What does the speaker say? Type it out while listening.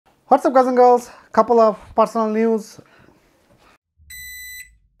What's up guys and girls, couple of personal news.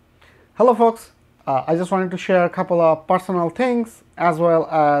 Hello folks, I just wanted to share a couple of personal things as well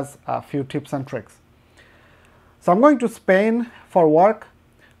as a few tips and tricks. So I'm going to Spain for work.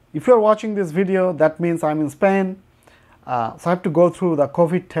 If you're watching this video, that means I'm in Spain. So I have to go through the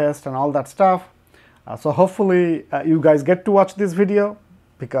COVID test and all that stuff. So hopefully you guys get to watch this video,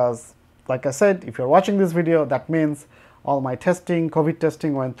 because like I said, if you're watching this video, that means all my testing, COVID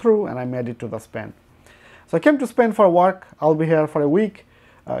testing went through and I made it to the Spain. So I came to Spain for work. I'll be here for a week.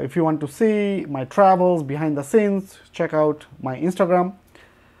 If you want to see my travels behind the scenes, check out my Instagram.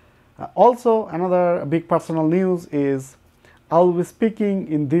 Also, another big personal news is I'll be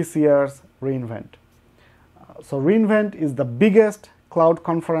speaking in this year's reInvent. So reInvent is the biggest cloud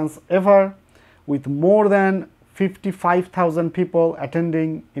conference ever, with more than 55,000 people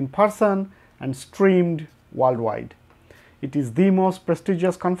attending in person and streamed worldwide. It is the most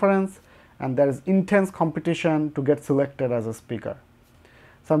prestigious conference and there is intense competition to get selected as a speaker.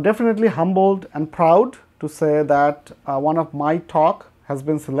 So I'm definitely humbled and proud to say that one of my talk has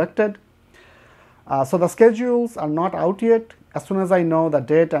been selected. So the schedules are not out yet. As soon as I know the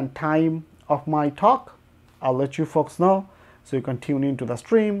date and time of my talk, I'll let you folks know so you can tune into the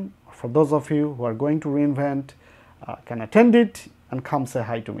stream. For those of you who are going to reInvent, can attend it and come say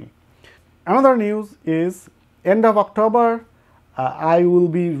hi to me. Another news is end of October, I will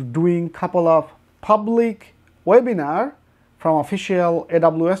be doing couple of public webinar from official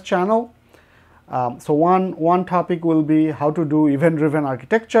AWS channel. So one topic will be how to do event-driven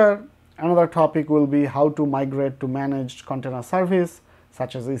architecture. Another topic will be how to migrate to managed container service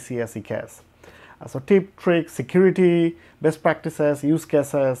such as ECS, EKS. So tip, tricks, security, best practices, use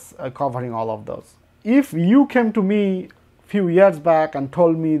cases, covering all of those. If you came to me a few years back and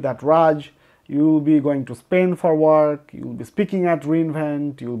told me that Raj, you'll be going to Spain for work, you'll be speaking at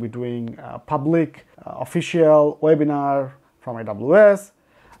reInvent, you'll be doing a public official webinar from AWS,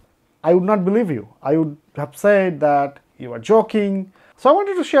 I would not believe you. I would have said that you are joking. So I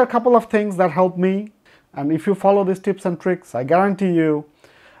wanted to share a couple of things that helped me, and if you follow these tips and tricks, I guarantee you,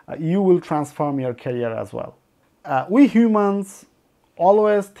 you will transform your career as well. We humans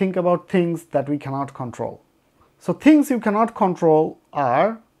always think about things that we cannot control. So things you cannot control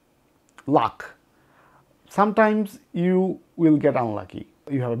are luck. Sometimes you will get unlucky.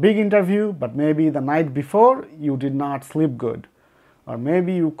 You have a big interview, but maybe the night before you did not sleep good. Or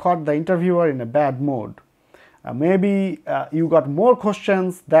maybe you caught the interviewer in a bad mood. Maybe you got more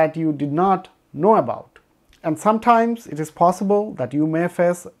questions that you did not know about. And sometimes it is possible that you may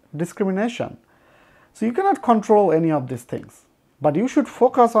face discrimination. So you cannot control any of these things. But you should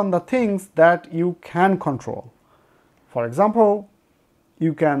focus on the things that you can control. For example,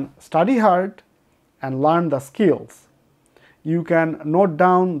 you can study hard and learn the skills. You can note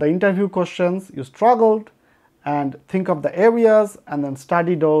down the interview questions you struggled and think of the areas and then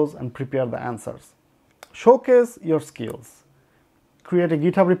study those and prepare the answers. Showcase your skills. Create a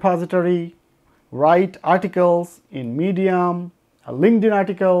GitHub repository, write articles in Medium, LinkedIn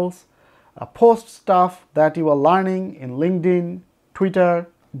articles, post stuff that you are learning in LinkedIn, Twitter,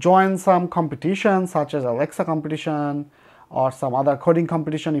 join some competition such as Alexa competition or some other coding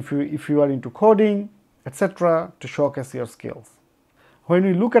competition if you are into coding, etc., to showcase your skills. When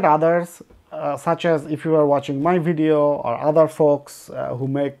you look at others, such as if you are watching my video or other folks who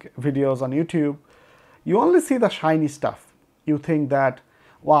make videos on YouTube, you only see the shiny stuff. You think that,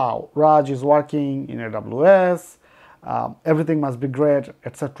 wow, Raj is working in AWS, everything must be great,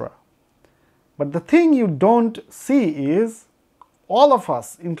 etc. But the thing you don't see is all of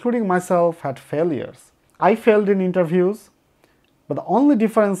us, including myself, had failures. I failed in interviews, but the only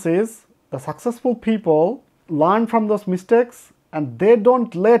difference is the successful people learn from those mistakes and they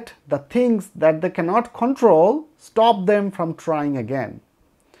don't let the things that they cannot control stop them from trying again.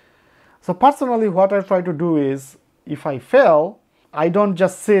 So personally, what I try to do is, if I fail, I don't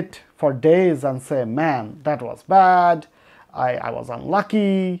just sit for days and say, man, that was bad, I was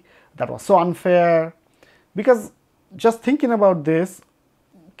unlucky, that was so unfair, because just thinking about this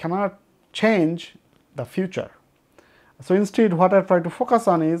cannot change the future. So instead, what I try to focus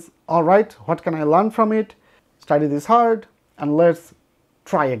on is, all right, what can I learn from it? Study this hard and let's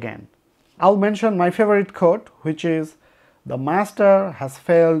try again. I'll mention my favorite quote, which is, the master has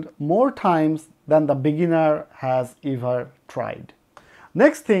failed more times than the beginner has ever tried.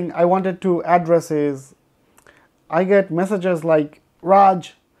 Next thing I wanted to address is, I get messages like,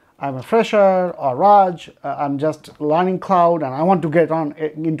 Raj, I'm a fresher, or Raj, I'm just learning cloud and I want to get on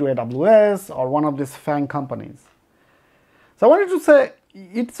into AWS or one of these FANG companies. So I wanted to say,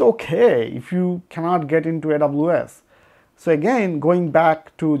 it's okay if you cannot get into AWS. So again, going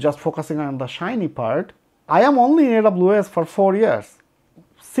back to just focusing on the shiny part, I am only in AWS for 4 years.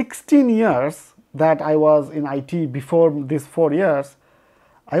 16 years that I was in IT before these 4 years,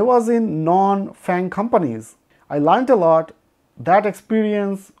 I was in non-FANG companies. I learned a lot. That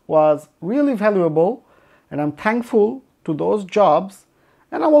experience was really valuable, and I'm thankful to those jobs,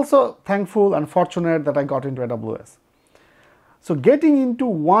 and I'm also thankful and fortunate that I got into AWS. So getting into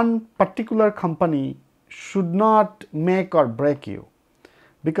one particular company should not make or break you,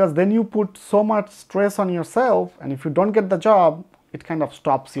 because then you put so much stress on yourself, and if you don't get the job, it kind of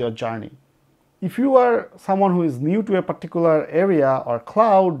stops your journey. If you are someone who is new to a particular area or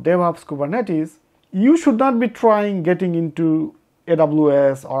cloud, DevOps, Kubernetes, you should not be trying getting into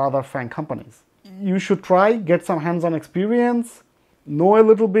AWS or other FANG companies. You should try, get some hands-on experience, know a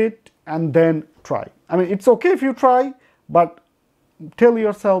little bit, and then try. I mean, it's okay if you try, but tell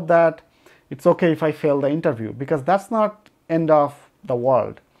yourself that it's okay if I fail the interview, because that's not end of the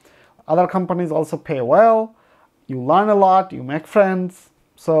world. Other companies also pay well, you learn a lot, you make friends,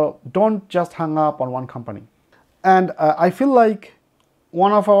 so don't just hang up on one company. And I feel like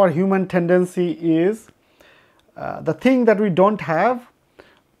one of our human tendency is the thing that we don't have,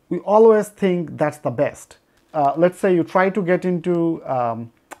 we always think that's the best. Let's say you try to get into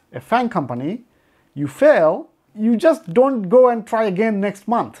a FANG company, you fail, you just don't go and try again next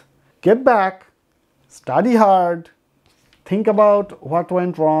month. Get back, study hard, think about what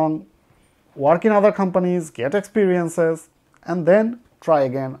went wrong, work in other companies, get experiences, and then try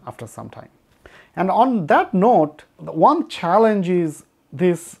again after some time. And on that note, the one challenge is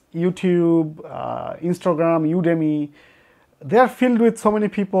this YouTube, Instagram, Udemy, they are filled with so many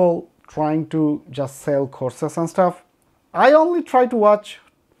people trying to just sell courses and stuff. I only try to watch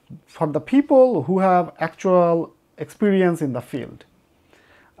for the people who have actual experience in the field.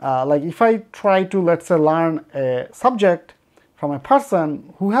 Like if I try to, let's say, learn a subject from a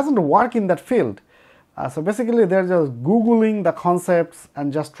person who hasn't worked in that field, so basically they're just Googling the concepts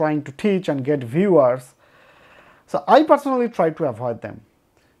and just trying to teach and get viewers. So I personally try to avoid them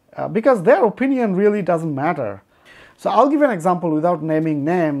because their opinion really doesn't matter. So I'll give an example without naming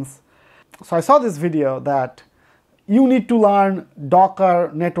names. So I saw this video that you need to learn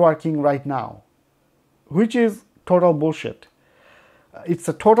Docker networking right now, which is total bullshit. It's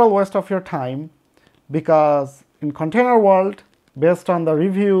a total waste of your time, because in container world, based on the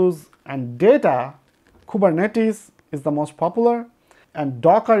reviews and data, Kubernetes is the most popular, and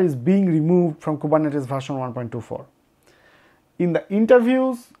Docker is being removed from Kubernetes version 1.24. In the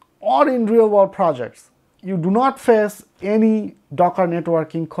interviews or in real world projects, you do not face any Docker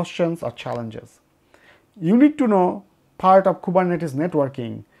networking questions or challenges. You need to know part of Kubernetes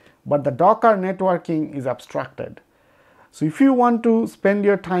networking, but the Docker networking is abstracted. So if you want to spend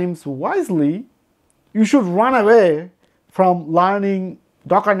your time wisely, you should run away from learning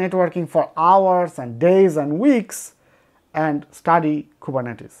Docker networking for hours and days and weeks and study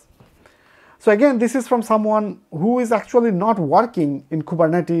Kubernetes. So again, this is from someone who is actually not working in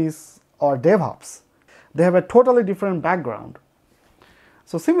Kubernetes or DevOps. They have a totally different background.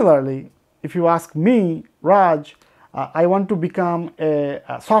 So similarly, if you ask me, Raj, I want to become a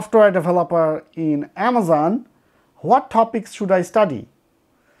software developer in Amazon, what topics should I study?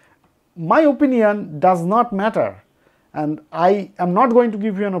 My opinion does not matter, and I am not going to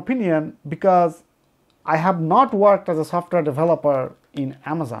give you an opinion because I have not worked as a software developer in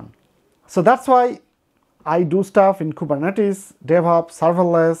Amazon. So that's why I do stuff in Kubernetes, DevOps,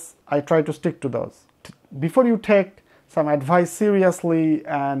 serverless. I try to stick to those. Before you take some advice seriously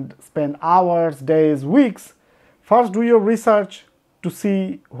and spend hours, days, weeks, first do your research to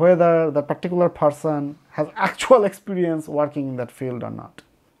see whether the particular person has actual experience working in that field or not.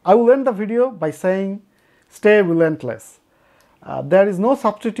 I will end the video by saying, stay relentless. There is no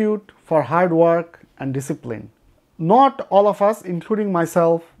substitute for hard work and discipline. Not all of us, including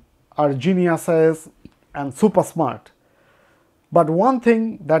myself, are geniuses and super smart. But one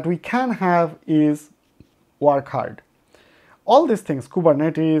thing that we can have is work hard. All these things,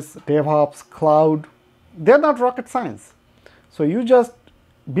 Kubernetes, DevOps, cloud, they're not rocket science. So you just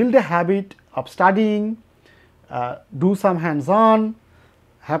build a habit of studying, do some hands-on,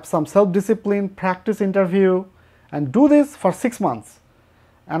 have some self-discipline, practice interview, and do this for 6 months.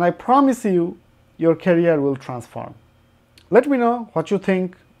 And I promise you, your career will transform. Let me know what you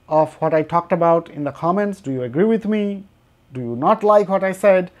think of what I talked about in the comments. Do you agree with me? Do you not like what I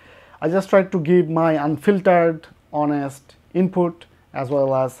said? I just tried to give my unfiltered, honest input as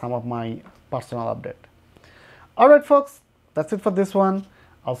well as some of my personal update. Alright folks, that's it for this one.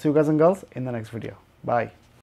 I'll see you guys and girls in the next video. Bye.